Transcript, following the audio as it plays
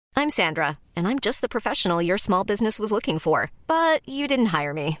I'm Sandra, and I'm just the professional your small business was looking for. But you didn't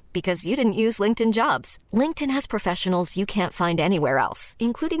hire me because you didn't use LinkedIn Jobs. LinkedIn has professionals you can't find anywhere else,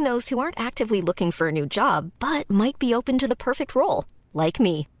 including those who aren't actively looking for a new job, but might be open to the perfect role, like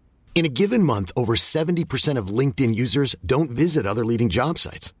me. In a given month, over 70% of LinkedIn users don't visit other leading job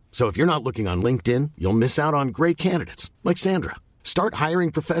sites. So if you're not looking on LinkedIn, you'll miss out on great candidates like Sandra. Start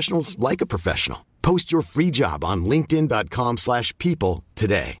hiring professionals like a professional. Post your free job on linkedin.com/people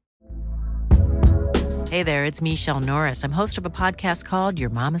today. Hey there, it's Michelle Norris. I'm host of a podcast called Your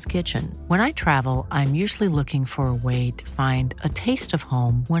Mama's Kitchen. When I travel, I'm usually looking for a way to find a taste of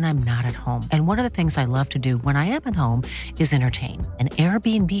home when I'm not at home. And one of the things I love to do when I am at home is entertain. And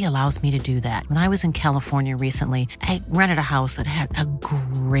Airbnb allows me to do that. When I was in California recently, I rented a house that had a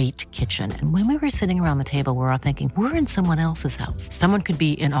great kitchen. And when we were sitting around the table, we're all thinking, we're in someone else's house. Someone could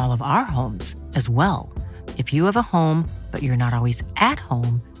be in all of our homes as well. If you have a home, but you're not always at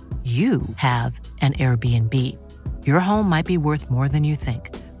home, you have an Airbnb. Your home might be worth more than you think.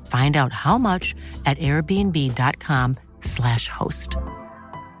 Find out how much at airbnb.com/host.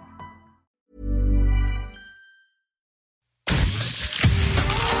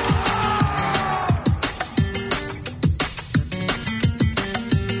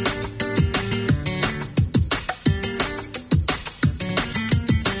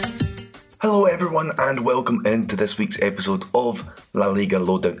 Hello everyone and welcome into this week's episode of La Liga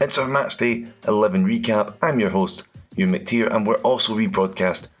Lowdown. It's our Matchday 11 recap. I'm your host, Hugh McTeer, and we're also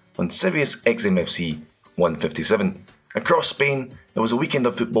rebroadcast on Sirius XMFC 157. Across Spain, it was a weekend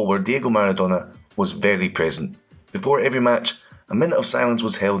of football where Diego Maradona was very present. Before every match, a minute of silence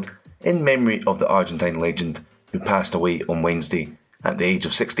was held in memory of the Argentine legend who passed away on Wednesday at the age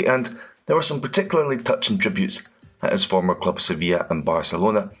of 60, and there were some particularly touching tributes at his former club Sevilla and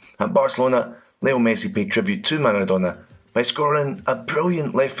Barcelona. At Barcelona, Leo Messi paid tribute to Maradona by scoring a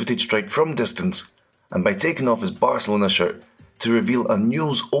brilliant left-footed strike from distance and by taking off his Barcelona shirt to reveal a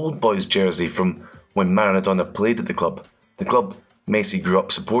Newell's Old Boys jersey from when Maradona played at the club Messi grew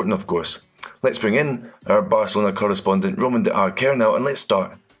up supporting, of course. Let's bring in our Barcelona correspondent Roman de Arquer now, and let's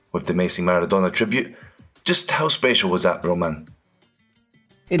start with the Messi Maradona tribute. Just how special was that, Roman?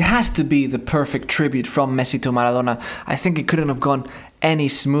 It has to be the perfect tribute from Messi to Maradona. I think it couldn't have gone any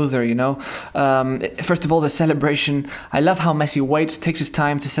smoother, you know. First of all, the celebration. I love how Messi waits, takes his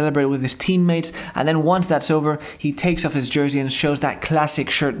time to celebrate with his teammates, and then once that's over, he takes off his jersey and shows that classic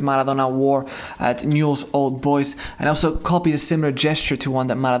shirt Maradona wore at Newell's Old Boys, and also copies a similar gesture to one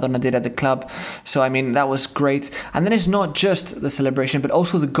that Maradona did at the club. So, I mean, that was great. And then it's not just the celebration, but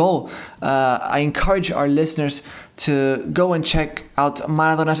also the goal. I encourage our listeners to go and check out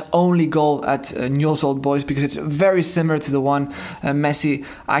Maradona's only goal at Newell's Old Boys, because it's very similar to the one Messi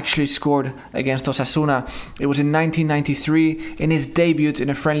actually scored against Osasuna. It was in 1993 in his debut in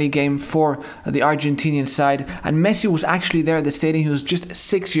a friendly game for the Argentinian side, and Messi was actually there at the stadium. He was just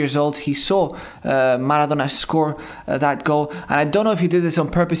 6 years old. He saw Maradona score that goal, and I don't know if he did this on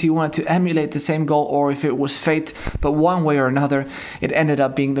purpose. He wanted to emulate the same goal or if it was fate, but one way or another it ended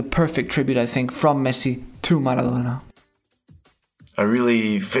up being the perfect tribute, I think, from Messi to Maradona. A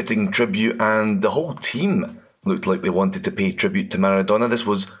really fitting tribute, and the whole team looked like they wanted to pay tribute to Maradona. This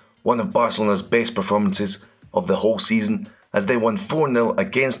was one of Barcelona's best performances of the whole season as they won 4-0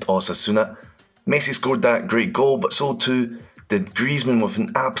 against Osasuna. Messi scored that great goal, but so too did Griezmann with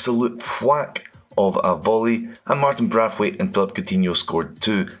an absolute whack of a volley, and Martin Braithwaite and Philippe Coutinho scored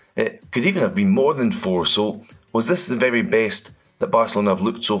too. It could even have been more than 4, so was this the very best that Barcelona have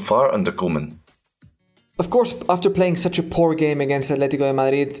looked so far under Koeman? Of course, after playing such a poor game against Atletico de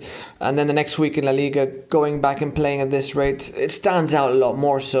Madrid, and then the next week in La Liga, going back and playing at this rate, it stands out a lot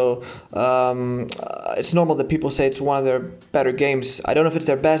more. So it's normal that people say it's one of their better games. I don't know if it's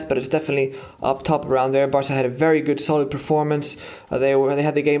their best, but it's definitely up top around there. Barca had a very good, solid performance. They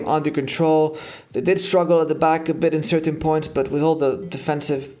had the game under control. They did struggle at the back a bit in certain points, but with all the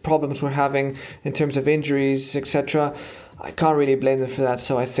defensive problems we're having in terms of injuries, etc., I can't really blame them for that.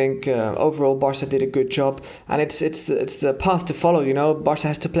 So I think overall Barca did a good job, and it's the path to follow. You know, Barca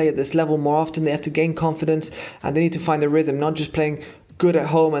has to play at this level more often. They have to gain confidence, and they need to find a rhythm, not just playing good at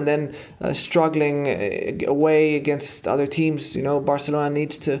home and then struggling away against other teams. You know, Barcelona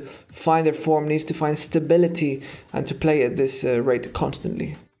needs to find their form, needs to find stability, and to play at this rate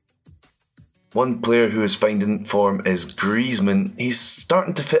constantly. One player who is finding form is Griezmann. He's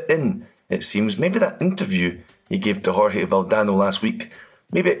starting to fit in, it seems. Maybe that interview he gave to Jorge Valdano last week,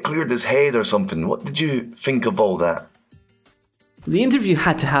 maybe it cleared his head or something. What did you think of all that? The interview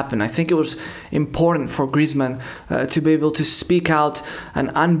had to happen. I think it was important for Griezmann to be able to speak out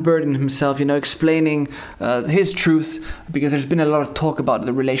and unburden himself, explaining his truth, because there's been a lot of talk about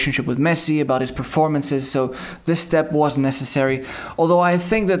the relationship with Messi, about his performances, so this step was necessary. Although I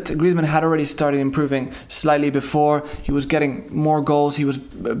think that Griezmann had already started improving slightly before. He was getting more goals, he was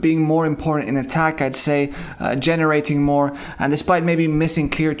being more important in attack, I'd say, generating more, and despite maybe missing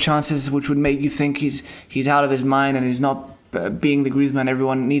clear chances, which would make you think he's out of his mind and he's not being the Griezmann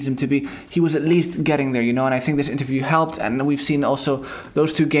everyone needs him to be, he was at least getting there, and I think this interview helped. And we've seen also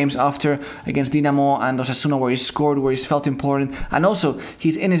those two games after against Dinamo and Osasuna where he scored, where he's felt important, and also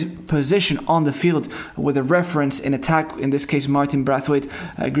he's in his position on the field with a reference in attack, in this case Martin Braithwaite.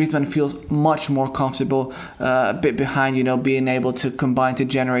 Griezmann feels much more comfortable a bit behind, being able to combine, to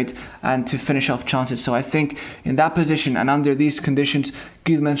generate and to finish off chances. So I think in that position and under these conditions,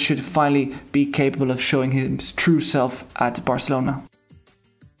 Griezmann should finally be capable of showing his true self at Barcelona.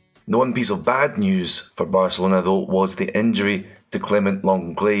 The one piece of bad news for Barcelona, though, was the injury to Clement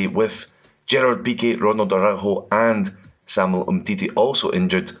Lenglet, with Gerard Piqué, Ronald Araujo and Samuel Umtiti also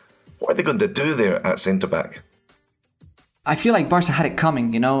injured. What are they going to do there at centre-back? I feel like Barca had it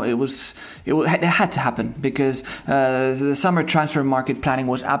coming, it had to happen, because the summer transfer market planning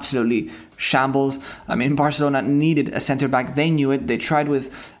was absolutely shambles. I mean, Barcelona needed a centre-back. They knew it. They tried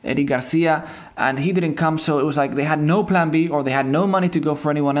with Eric Garcia and he didn't come, so it was like they had no plan B, or they had no money to go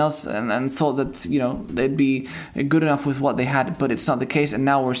for anyone else, and thought that, they'd be good enough with what they had, but it's not the case, and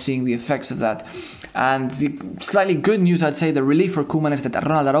now we're seeing the effects of that. And the slightly good news, I'd say, the relief for Koeman, is that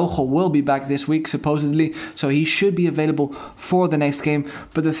Ronald Araujo will be back this week, supposedly, so he should be available for the next game.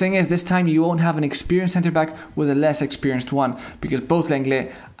 But the thing is, this time you won't have an experienced centre-back with a less experienced one, because both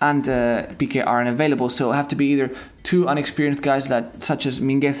Lenglet and Piqué are unavailable, so it'll have to be either two unexperienced guys such as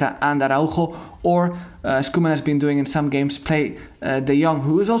Mingueza and Araujo, or as Koeman has been doing in some games, play De Jong,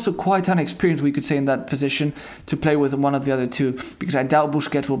 who is also quite unexperienced, we could say, in that position, to play with one of the other two, because I doubt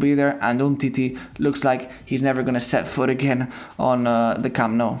Busquets will be there, and Umtiti looks like he's never going to set foot again on the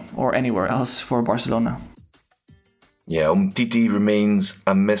Camp Nou or anywhere else for Barcelona. Yeah, Umtiti remains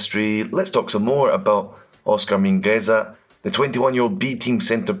a mystery. Let's talk some more about Oscar Mingueza, the 21-year-old B-team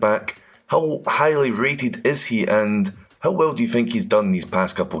centre-back. How highly rated is he, and how well do you think he's done these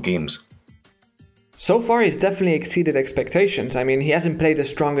past couple games? So far, he's definitely exceeded expectations. I mean, he hasn't played the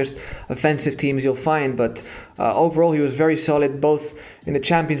strongest offensive teams you'll find, but overall he was very solid, both in the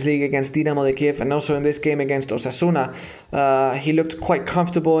Champions League against Dinamo de Kiev and also in this game against Osasuna. He looked quite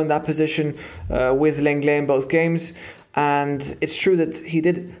comfortable in that position with Lenglet in both games. And it's true that he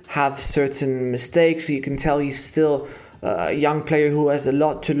did have certain mistakes. You can tell he's still a young player who has a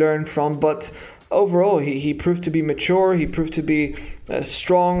lot to learn from, but overall he proved to be mature, he proved to be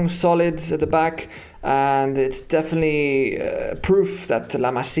strong, solid at the back, and it's definitely proof that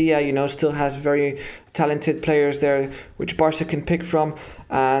La Masia, still has very talented players there which Barca can pick from,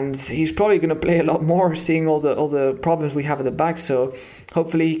 and he's probably going to play a lot more, seeing all the problems we have at the back. So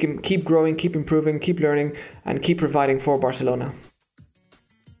hopefully he can keep growing, keep improving, keep learning, and keep providing for Barcelona.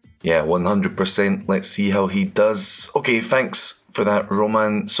 Yeah, 100%. Let's see how he does. Okay, thanks for that,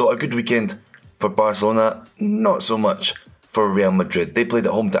 Roman. So a good weekend for Barcelona, not so much for Real Madrid. They played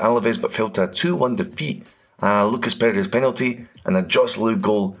at home to Alaves but fell to a 2-1 defeat. Lucas Perez penalty and a Joselu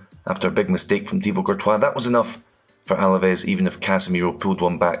goal after a big mistake from Thibaut Courtois. That was enough for Alaves, even if Casemiro pulled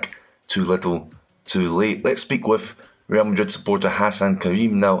one back too little, too late. Let's speak with Real Madrid supporter Hassan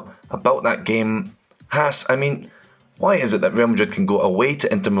Karim now about that game. Hass, why is it that Real Madrid can go away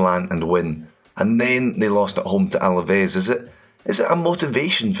to Inter Milan and win, and then they lost at home to Alaves? Is it a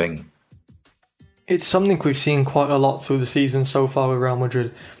motivation thing? It's something we've seen quite a lot through the season so far with Real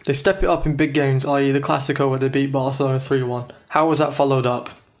Madrid. They step it up in big games, i.e. the Clásico where they beat Barcelona 3-1. How was that followed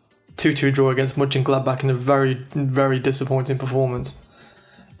up? 2-2 draw against Mönchengladbach in a very, very disappointing performance.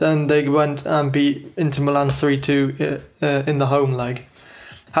 Then they went and beat Inter Milan 3-2 in the home leg.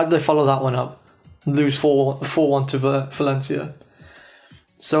 How did they follow that one up? Lose 4-1 to Valencia.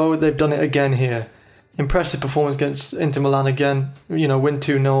 So they've done it again here. Impressive performance against Inter Milan again. Win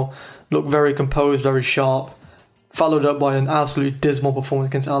 2-0. Look very composed, very sharp. Followed up by an absolutely dismal performance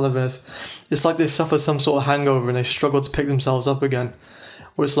against Alaves. It's like they suffered some sort of hangover and they struggle to pick themselves up again.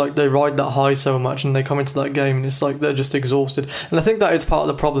 Where it's like they ride that high so much and they come into that game and it's like they're just exhausted. And I think that is part of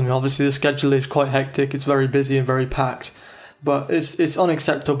the problem. Obviously the schedule is quite hectic, it's very busy and very packed. But it's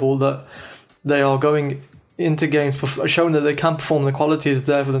unacceptable that they are going into games showing that they can perform, the quality is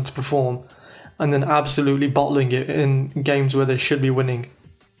there for them to perform, and then absolutely bottling it in games where they should be winning.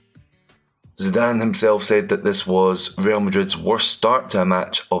 Zidane himself said that this was Real Madrid's worst start to a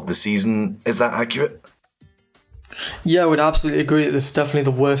match of the season. Is that accurate? Yeah, I would absolutely agree that this is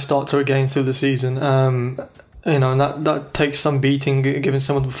definitely the worst start to a game through the season. And that takes some beating given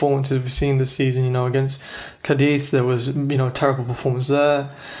some of the performances we've seen this season. Against Cadiz, there was terrible performance there.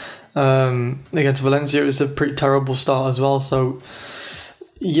 Against Valencia, it was a pretty terrible start as well. So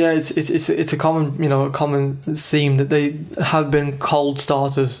yeah, it's a common theme that they have been cold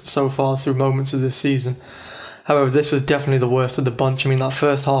starters so far through moments of this season. However, this was definitely the worst of the bunch. That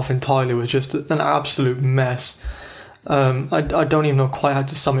first half entirely was just an absolute mess. I don't even know quite how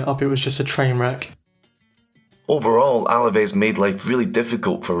to sum it up. It was just a train wreck. Overall, Alaves made life really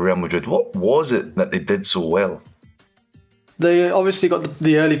difficult for Real Madrid. What was it that they did so well? They obviously got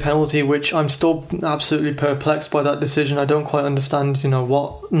the early penalty, which I'm still absolutely perplexed by that decision. I don't quite understand,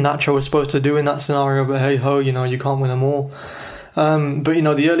 what Nacho was supposed to do in that scenario, but hey ho, you can't win them all. But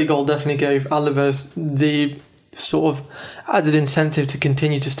the early goal definitely gave Alaves the sort of added incentive to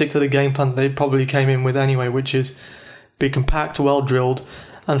continue to stick to the game plan they probably came in with anyway, which is be compact, well drilled,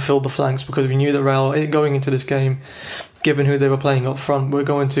 and fill the flanks, because we knew that Real, going into this game, given who they were playing up front, we're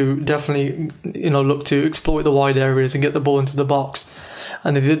going to definitely look to exploit the wide areas and get the ball into the box,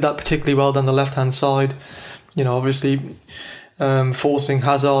 and they did that particularly well down the left hand side. Obviously forcing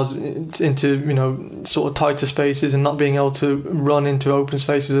Hazard into sort of tighter spaces and not being able to run into open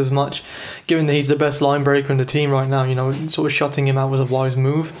spaces as much, given that he's the best line breaker in the team right now. Sort of shutting him out was a wise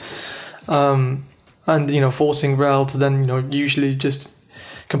move, and forcing Real to then usually just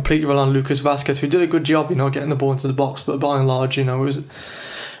completely rely on Lucas Vazquez, who did a good job getting the ball into the box, but by and large it was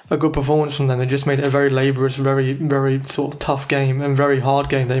a good performance from them. They just made it a very laborious, very, very sort of tough game and very hard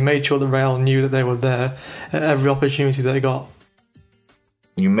game. They made sure that Real knew that they were there at every opportunity they got.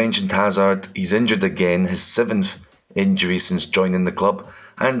 You mentioned Hazard. He's injured again, his 7th injury since joining the club,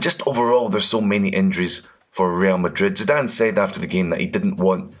 and just overall there's so many injuries for Real Madrid. Zidane said after the game that he didn't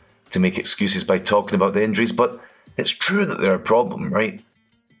want to make excuses by talking about the injuries, but it's true that they're a problem, right?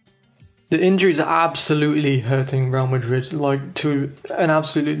 The injuries are absolutely hurting Real Madrid, to an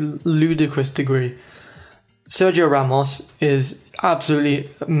absolutely ludicrous degree. Sergio Ramos is absolutely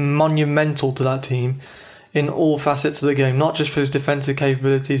monumental to that team in all facets of the game, not just for his defensive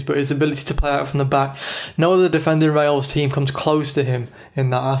capabilities, but his ability to play out from the back. No other defender in Real's team comes close to him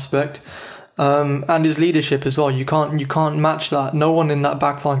in that aspect. And his leadership as well. You can't match that. No one in that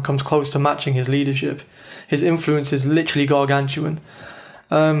back line comes close to matching his leadership. His influence is literally gargantuan.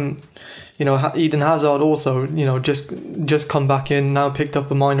 Eden Hazard also, just come back in, now picked up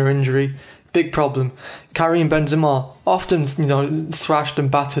a minor injury. Big problem. Karim Benzema, often, thrashed and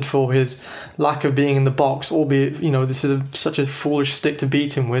battered for his lack of being in the box, albeit, this is such a foolish stick to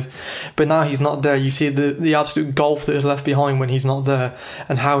beat him with. But now he's not there. You see the absolute gulf that is left behind when he's not there,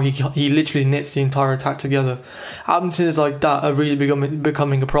 and how he literally knits the entire attack together. Absences like that are really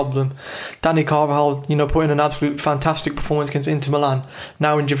becoming a problem. Dani Carvajal, put in an absolute fantastic performance against Inter Milan,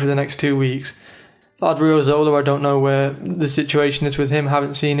 now injured for the next 2 weeks. Odriozola, I don't know where the situation is with him.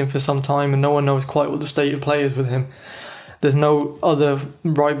 Haven't seen him for some time, and no one knows quite what the state of play is with him. There's no other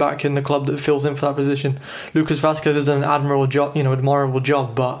right back in the club that fills in for that position. Lucas Vazquez has done an admirable job,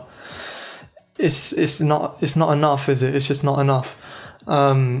 but it's not enough, is it? It's just not enough.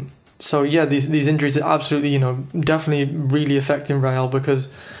 So yeah, these injuries are absolutely, definitely really affecting Real, because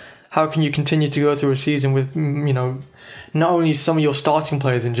how can you continue to go through a season with, not only some of your starting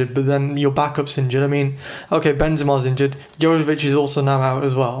players injured, but then your backups injured? Okay, Benzema's injured. Jovic is also now out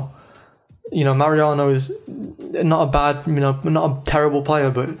as well. Mariano is not a bad, not a terrible player,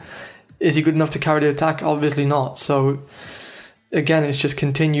 but is he good enough to carry the attack? Obviously not. So again, it's just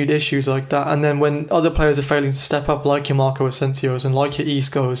continued issues like that. And then when other players are failing to step up, like your Marco Asensio's and like your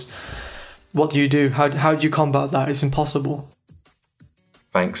Isco's, what do you do? How do you combat that? It's impossible.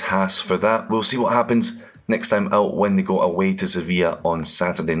 Thanks, Haas, for that. We'll see what happens next time out when they go away to Sevilla on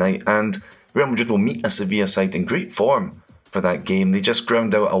Saturday night. And Real Madrid will meet a Sevilla side in great form for that game. They just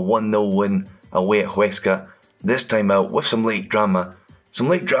ground out a 1-0 win away at Huesca, this time out with some late drama. Some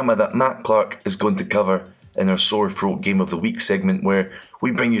late drama that Matt Clark is going to cover in our Sore Throat Game of the Week segment, where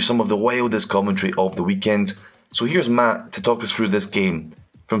we bring you some of the wildest commentary of the weekend. So here's Matt to talk us through this game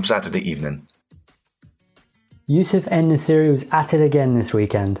from Saturday evening. Youssef En-Nesyri was at it again this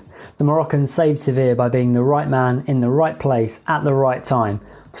weekend. The Moroccan saved Sevilla by being the right man in the right place at the right time,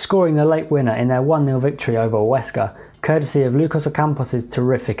 scoring the late winner in their 1-0 victory over Huesca, courtesy of Lucas Ocampos'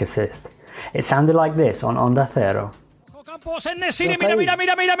 terrific assist. It sounded like this on Onda Cero. Ocampos, En-Nesyri, mira,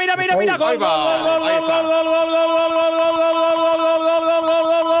 gol.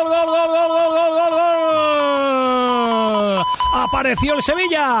 Apareció el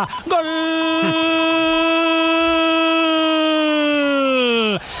Sevilla. Gol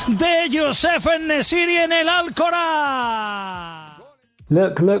de Youssef En-Nesyri en el Alcoraz.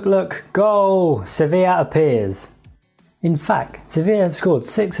 Look, goal! Sevilla appears. In fact, Sevilla have scored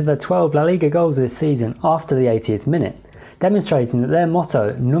 6 of their 12 La Liga goals this season after the 80th minute, demonstrating that their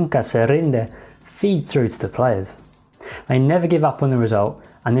motto, Nunca se rinde, feeds through to the players. They never give up on the result,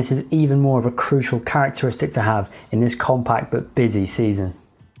 and this is even more of a crucial characteristic to have in this compact but busy season.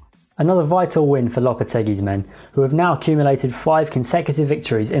 Another vital win for Lopetegui's men, who have now accumulated 5 consecutive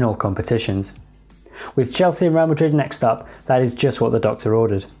victories in all competitions. With Chelsea and Real Madrid next up, that is just what the doctor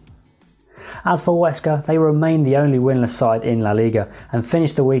ordered. As for Huesca, they remain the only winless side in La Liga and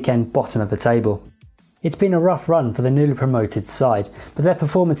finished the weekend bottom of the table. It's been a rough run for the newly promoted side, but their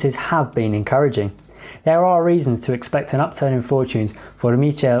performances have been encouraging. There are reasons to expect an upturn in fortunes for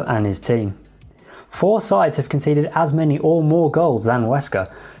Michel and his team. 4 sides have conceded as many or more goals than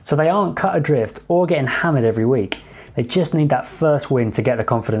Huesca, so they aren't cut adrift or getting hammered every week. They just need that first win to get the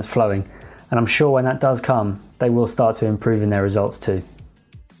confidence flowing, and I'm sure when that does come, they will start to improve in their results too.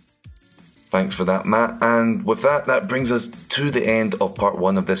 Thanks for that, Matt. And with that brings us to the end of part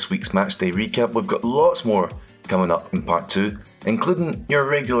 1 of this week's Matchday recap. We've got lots more coming up in part 2, including your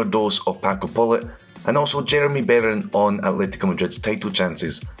regular dose of Paco Pullet and also Jeremy Berrin on Atletico Madrid's title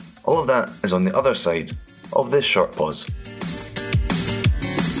chances. All of that is on the other side of this short pause.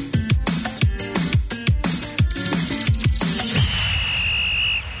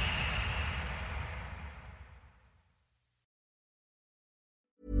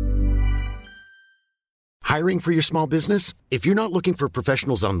 Hiring for your small business? If you're not looking for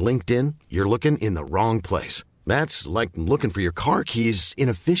professionals on LinkedIn, you're looking in the wrong place. That's like looking for your car keys in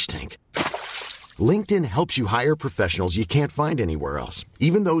a fish tank. LinkedIn helps you hire professionals you can't find anywhere else,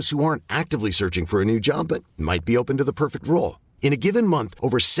 even those who aren't actively searching for a new job but might be open to the perfect role. In a given month,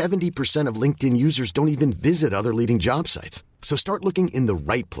 over 70% of LinkedIn users don't even visit other leading job sites. So start looking in the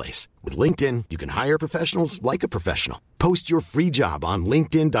right place. With LinkedIn, you can hire professionals like a professional. Post your free job on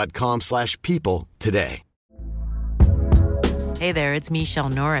linkedin.com/people today. Hey there, it's Michelle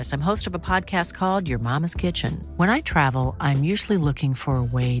Norris. I'm host of a podcast called Your Mama's Kitchen. When I travel, I'm usually looking for a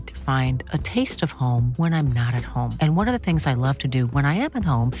way to find a taste of home when I'm not at home. And one of the things I love to do when I am at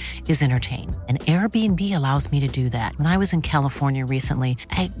home is entertain. And Airbnb allows me to do that. When I was in California recently,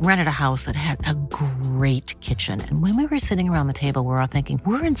 I rented a house that had a great kitchen. And when we were sitting around the table, we're all thinking,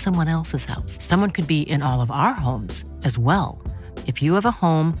 we're in someone else's house. Someone could be in all of our homes as well. If you have a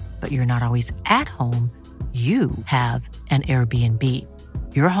home, but you're not always at home, you have an Airbnb.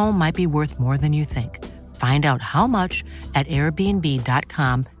 Your home might be worth more than you think. Find out how much at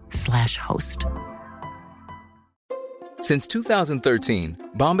airbnb.com/host. Since 2013,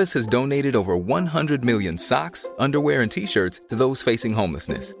 Bombas has donated over 100 million socks, underwear, and T-shirts to those facing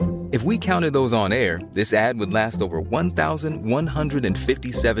homelessness. If we counted those on air, this ad would last over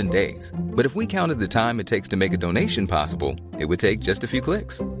 1,157 days. But if we counted the time it takes to make a donation possible, it would take just a few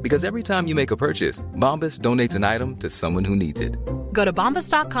clicks. Because every time you make a purchase, Bombas donates an item to someone who needs it. Go to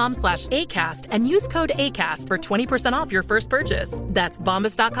bombas.com/ACAST and use code ACAST for 20% off your first purchase. That's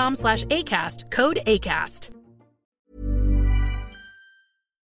bombas.com/ACAST, code ACAST.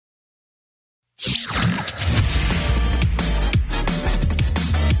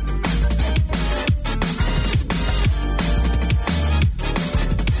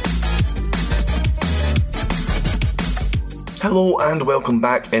 Hello and welcome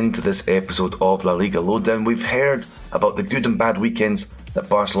back into this episode of La Liga Lowdown. We've heard about the good and bad weekends that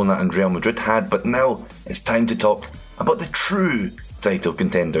Barcelona and Real Madrid had, but now it's time to talk about the true title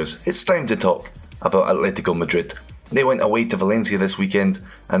contenders. It's time to talk about Atletico Madrid. They went away to Valencia this weekend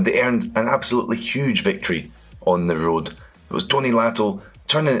and they earned an absolutely huge victory on the road. It was Tony Lato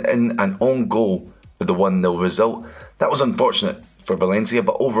turning in an own goal for the 1-0 result. That was unfortunate for Valencia,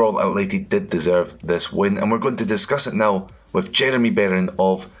 but overall Atleti did deserve this win, and we're going to discuss it now with Jeremy Berrin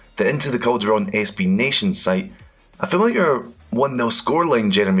of the Into the Calderon SB Nation site. A familiar 1-0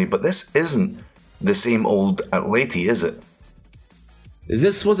 scoreline, Jeremy, but this isn't the same old Atleti, is it?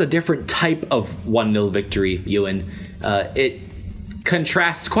 This was a different type of 1-0 victory, Ewan. It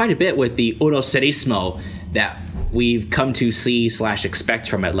contrasts quite a bit with the Uno Serismo that we've come to see/expect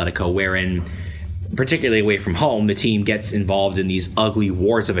from Atletico, wherein, particularly away from home, the team gets involved in these ugly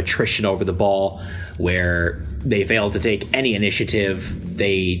wars of attrition over the ball where they fail to take any initiative,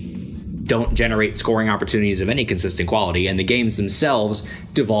 they don't generate scoring opportunities of any consistent quality, and the games themselves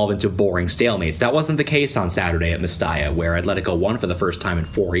devolve into boring stalemates. That wasn't the case on Saturday at Mestalla, where Atletico won for the first time in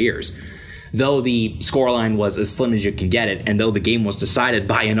 4 years. Though the scoreline was as slim as you can get it, and though the game was decided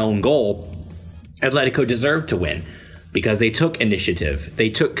by an own goal, Atletico deserved to win. because they took initiative, they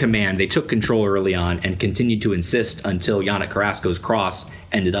took command, they took control early on, and continued to insist until Yannick Carrasco's cross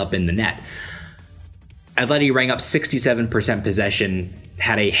ended up in the net. Atleti rang up 67% possession,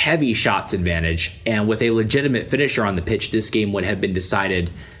 had a heavy shots advantage, and with a legitimate finisher on the pitch, this game would have been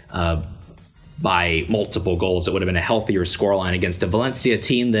decided by multiple goals. It would have been a healthier scoreline against a Valencia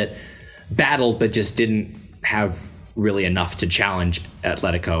team that battled but just didn't have really enough to challenge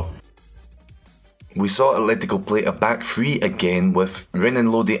Atletico. We saw Atletico play a back three again with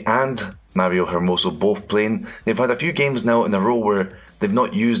Renan Lodi and Mario Hermoso both playing. They've had a few games now in a row where they've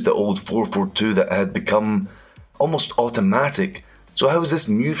not used the old 4-4-2 that had become almost automatic. So how is this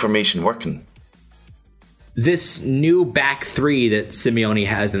new formation working? This new back three that Simeone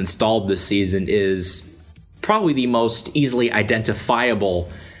has installed this season is probably the most easily identifiable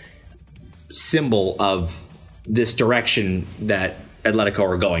symbol of this direction that Atletico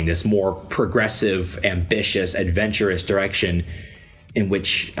are going, this more progressive, ambitious, adventurous direction in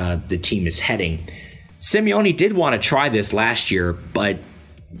which the team is heading. Simeone did want to try this last year, but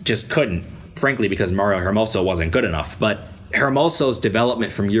just couldn't, frankly, because Mario Hermoso wasn't good enough. But Hermoso's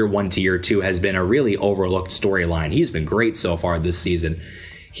development from year one to year two has been a really overlooked storyline. He's been great so far this season.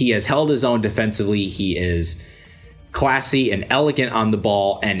 He has held his own defensively. He is classy and elegant on the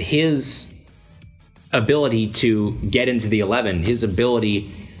ball, and his ability to get into the 11, his ability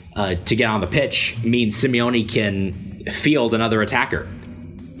to get on the pitch means Simeone can field another attacker.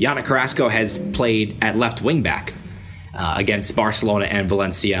 Yannick Carrasco has played at left wing back against Barcelona and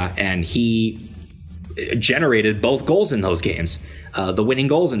Valencia, and he generated both goals in those games, the winning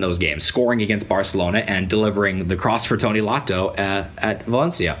goals in those games, scoring against Barcelona and delivering the cross for Toni Lato at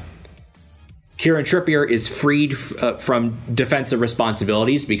Valencia. Kieran Trippier is freed from defensive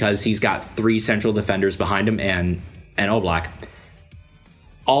responsibilities because he's got three central defenders behind him and Oblak.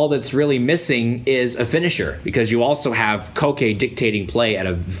 All that's really missing is a finisher, because you also have Koke dictating play at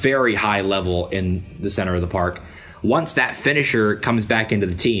a very high level in the center of the park. Once that finisher comes back into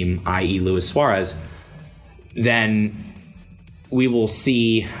the team, i.e. Luis Suarez, then we will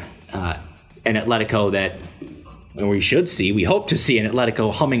see an Atletico that we hope to see an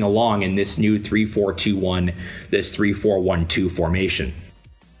Atletico humming along in this new 3-4-2-1, this 3-4-1-2 formation.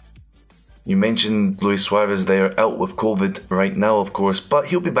 You mentioned Luis Suarez there, out with COVID right now, of course, but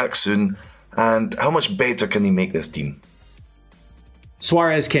he'll be back soon. And how much better can he make this team?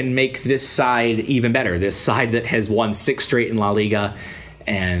 Suarez can make this side even better. This side that has won 6 straight in La Liga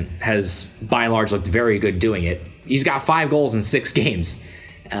and has, by and large, looked very good doing it. He's got 5 goals in 6 games.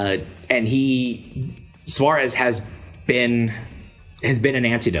 And Suarez has been an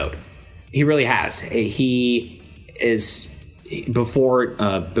antidote. He really has. He is,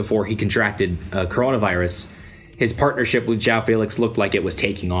 before he contracted coronavirus, his partnership with João Felix looked like it was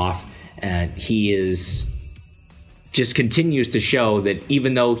taking off, and he just continues to show that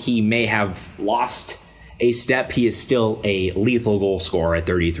even though he may have lost a step, he is still a lethal goal scorer at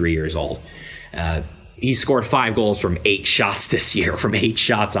 33 years old. He scored 5 goals from 8 shots this year, from 8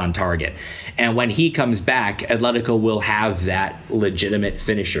 shots on target. And when he comes back, Atletico will have that legitimate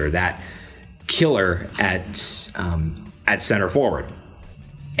finisher, that killer at center forward.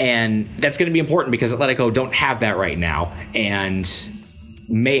 And that's going to be important because Atletico don't have that right now and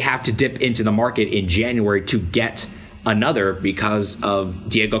may have to dip into the market in January to get another because of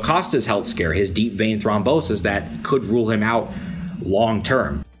Diego Costa's health scare, his deep vein thrombosis that could rule him out long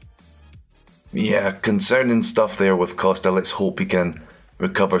term. Yeah, concerning stuff there with Costa. Let's hope he can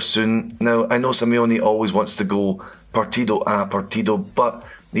recover soon. Now, I know Simeone always wants to go partido a partido, but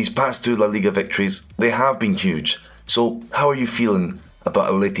these past 2 La Liga victories, they have been huge. So, how are you feeling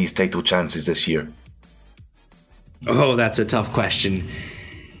about Atleti's title chances this year? Oh, that's a tough question.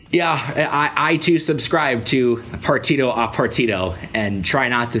 Yeah, I too subscribe to partido a partido and try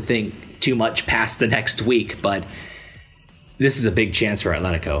not to think too much past the next week, but this is a big chance for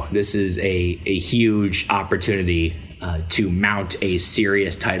Atletico. This is a huge opportunity to mount a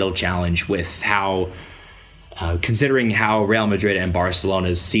serious title challenge with how, considering how Real Madrid and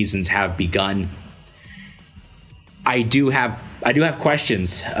Barcelona's seasons have begun. I do have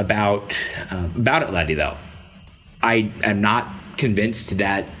questions about Atleti, though. I am not convinced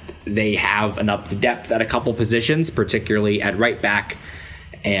that they have enough depth at a couple positions, particularly at right back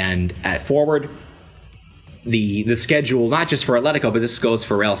and at forward. The schedule, not just for Atletico, but this goes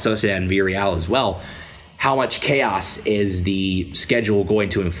for Real Sociedad and Villarreal as well. How much chaos is the schedule going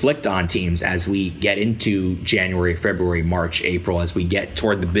to inflict on teams as we get into January, February, March, April, as we get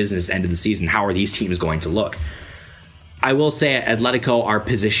toward the business end of the season? How are these teams going to look? I will say Atletico are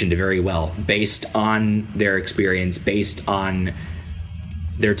positioned very well based on their experience, based on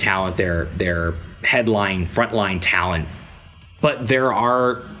their talent, their headline, frontline talent. But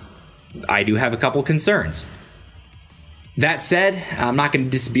I do have a couple concerns. That said, I'm not going to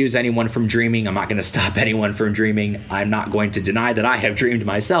disabuse anyone from dreaming. I'm not going to stop anyone from dreaming. I'm not going to deny that I have dreamed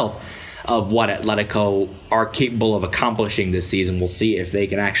myself of what Atletico are capable of accomplishing this season. We'll see if they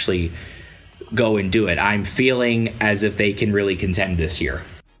can actually go and do it. I'm feeling as if they can really contend this year.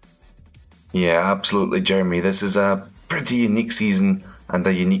 Yeah, absolutely, Jeremy. This is a pretty unique season and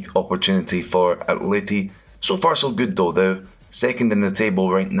a unique opportunity for Atleti. So far so good though. They're second in the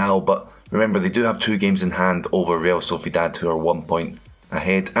table right now, but remember they do have 2 games in hand over Real Sociedad, who are 1 point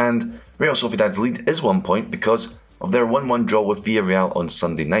ahead, and Real Sociedad's lead is 1 point because of their 1-1 draw with Villarreal on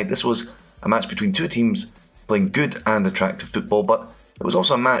Sunday night. This was a match between 2 teams playing good and attractive football, but it was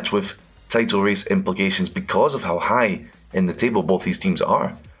also a match with title race implications because of how high in the table both these teams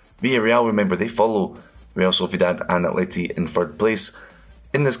are. Villarreal, remember, they follow Real Sociedad and Atleti in third place.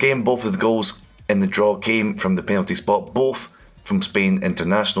 In this game, both of the goals in the draw came from the penalty spot, both from Spain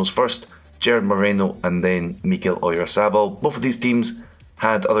internationals. First, Gerard Moreno and then Mikel Oyarzabal. Both of these teams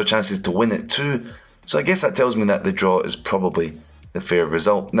had other chances to win it too, so I guess that tells me that the draw is probably the fair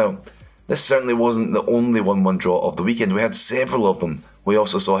result. Now, this certainly wasn't the only 1-1 draw of the weekend. We had several of them. We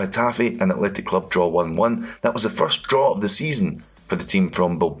also saw Getafe and Athletic Club draw 1-1. That was the first draw of the season for the team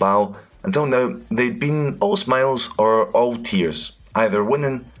from Bilbao. Until now, they'd been all smiles or all tears, either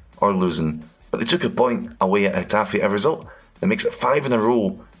winning or losing. But they took a point away at Getafe, a result that makes it 5 in a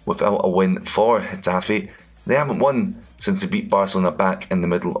row without a win for Getafe. They haven't won since they beat Barcelona back in the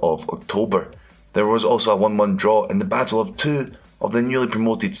middle of October. There was also a 1-1 draw in the battle of 2 of the newly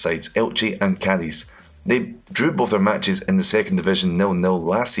promoted sides, Elche and Cadiz. They drew both their matches in the second division 0-0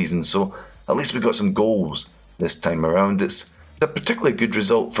 last season, so at least we got some goals this time around. It's a particularly good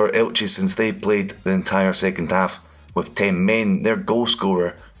result for Elche since they played the entire second half with 10 men. Their goal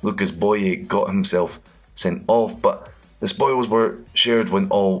scorer, Lucas Boye, got himself sent off, but the spoils were shared when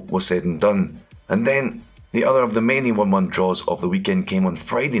all was said and done. And then the other of the many 1-1 draws of the weekend came on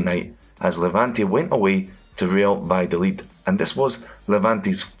Friday night as Levante went away to Real Valladolid, and this was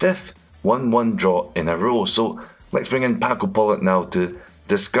Levante's 5th 1-1 draw in a row. So let's bring in Paco Pollitt now to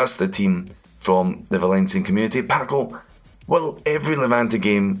discuss the team from the Valencian community. Paco, will every Levante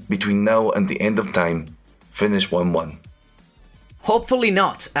game between now and the end of time finish 1-1? Hopefully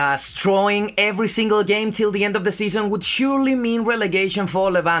not, as drawing every single game till the end of the season would surely mean relegation for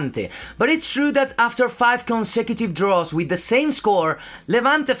Levante. But it's true that after 5 consecutive draws with the same score,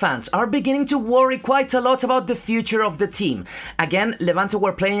 Levante fans are beginning to worry quite a lot about the future of the team. Again, Levante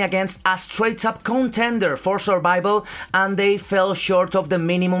were playing against a straight-up contender for survival, and they fell short of the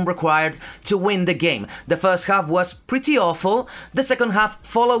minimum required to win the game. The first half was pretty awful, the second half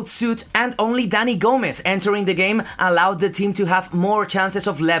followed suit, and only Dani Gomez entering the game allowed the team to have more chances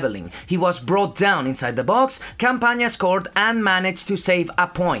of leveling. He was brought down inside the box, Campagna scored and managed to save a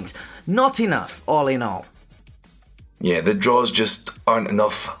point. Not enough, all in all. Yeah, the draws just aren't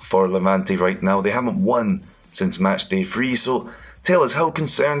enough for Levante right now. They haven't won since Matchday 3, so tell us, how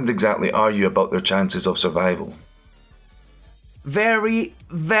concerned exactly are you about their chances of survival? Very,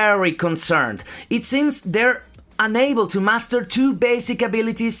 very concerned. It seems they're unable to master 2 basic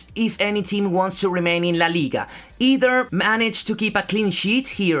abilities if any team wants to remain in La Liga. Either manage to keep a clean sheet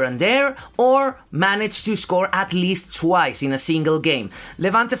here and there, or manage to score at least twice in a single game.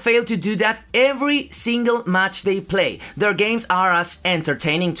 Levante failed to do that every single match they play. Their games are as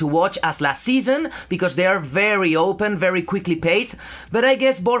entertaining to watch as last season, because they are very open, very quickly paced, but I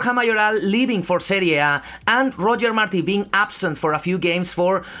guess Borja Mayoral leaving for Serie A and Roger Martí being absent for a few games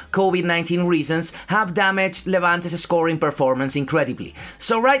for COVID-19 reasons have damaged Levante's scoring performance incredibly.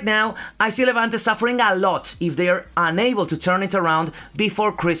 So right now, I see Levante suffering a lot if they are unable to turn it around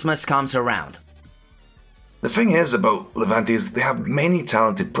before Christmas comes around. The thing is about Levante is they have many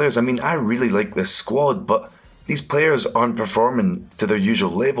talented players. I mean, I really like this squad, but these players aren't performing to their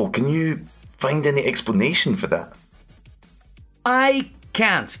usual level. Can you find any explanation for that? I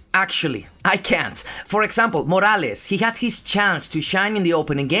can't. For example, Morales, he had his chance to shine in the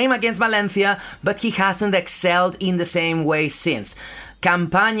opening game against Valencia, but he hasn't excelled in the same way since.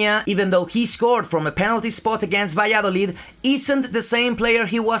 Campagna, even though he scored from a penalty spot against Valladolid, isn't the same player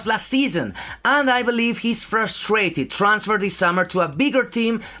he was last season, and I believe his frustrated transfer this summer to a bigger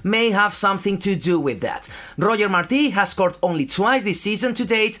team may have something to do with that. Roger Martí has scored only twice this season to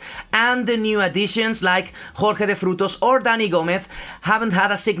date, and the new additions like Jorge de Frutos or Dani Gomez haven't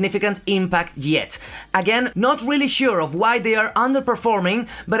had a significant impact yet. Again, not really sure of why they are underperforming,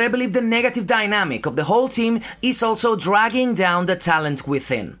 but I believe the negative dynamic of the whole team is also dragging down the talent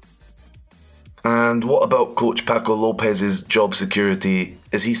within. And what about coach Paco Lopez's job security?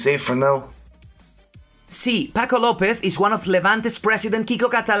 Is he safe for now? See, Paco López is one of Levante's president Quico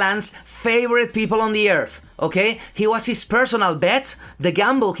Catalán's favorite people on the earth, okay? He was his personal bet, the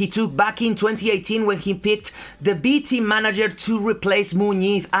gamble he took back in 2018 when he picked the B team manager to replace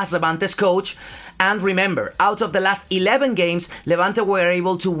Muñiz as Levante's coach. And remember, out of the last 11 games, Levante were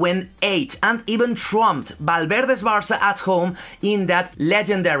able to win 8 and even trumped Valverde's Barça at home in that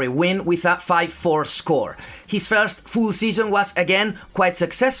legendary win with a 5-4 score. His first full season was again quite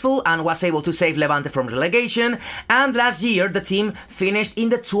successful and was able to save Levante from relegation, and last year the team finished in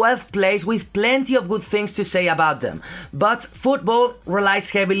the 12th place with plenty of good things to say about them. But football relies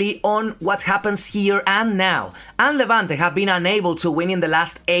heavily on what happens here and now, and Levante have been unable to win in the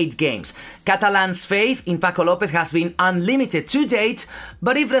last 8 games. Catalan's faith in Paco López has been unlimited to date,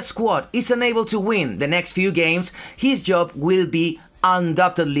 but if the squad is unable to win the next few games, his job will be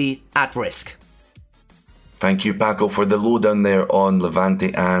undoubtedly at risk. Thank you, Paco, for the lowdown there on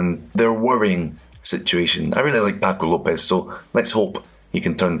Levante and their worrying situation. I really like Paco López, so let's hope he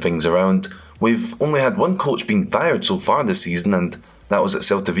can turn things around. We've only had one coach being fired so far this season, and that was at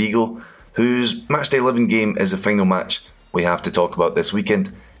Celta Vigo, whose Matchday 11 game is the final match we have to talk about this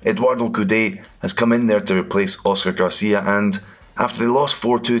weekend. Eduardo Coudet has come in there to replace Oscar Garcia, and after they lost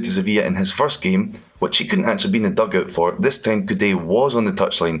 4-2 to Sevilla in his first game, which he couldn't actually be in the dugout for, this time Coudet was on the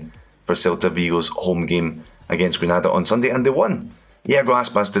touchline for Celta Vigo's home game against Granada on Sunday, and they won. Iago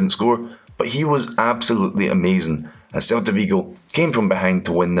Aspas didn't score, but he was absolutely amazing as Celta Vigo came from behind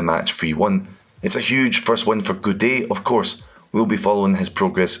to win the match 3-1. It's a huge first win for Coudet. Of course, we'll be following his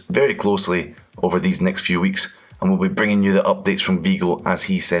progress very closely over these next few weeks, and we'll be bringing you the updates from Vigo as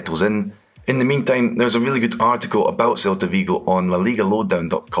he settles in. In the meantime, there's a really good article about Celta Vigo on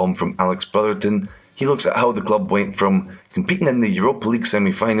LaLigaLowdown.com from Alex Brotherton. He looks at how the club went from competing in the Europa League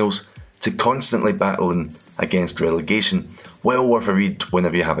semi-finals to constantly battling against relegation. Well worth a read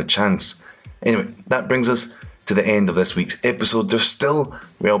whenever you have a chance. Anyway, that brings us to the end of this week's episode. There's still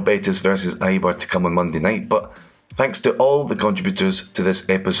Real Betis versus Eibar to come on Monday night, but thanks to all the contributors to this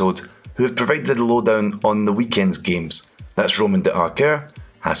episode who have provided the lowdown on the weekend's games. That's Roman de Arquer,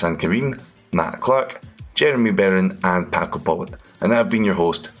 Hassan Karim, Matt Clark, Jeremy Barron and Paco Pollitt. And I've been your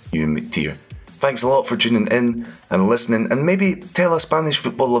host, Ewan McTeer. Thanks a lot for tuning in and listening, and maybe tell a Spanish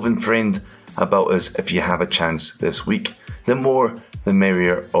football loving friend about us if you have a chance this week. The more, the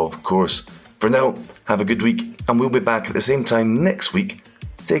merrier, of course. For now, have a good week, and we'll be back at the same time next week.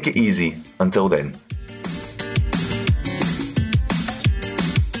 Take it easy until then.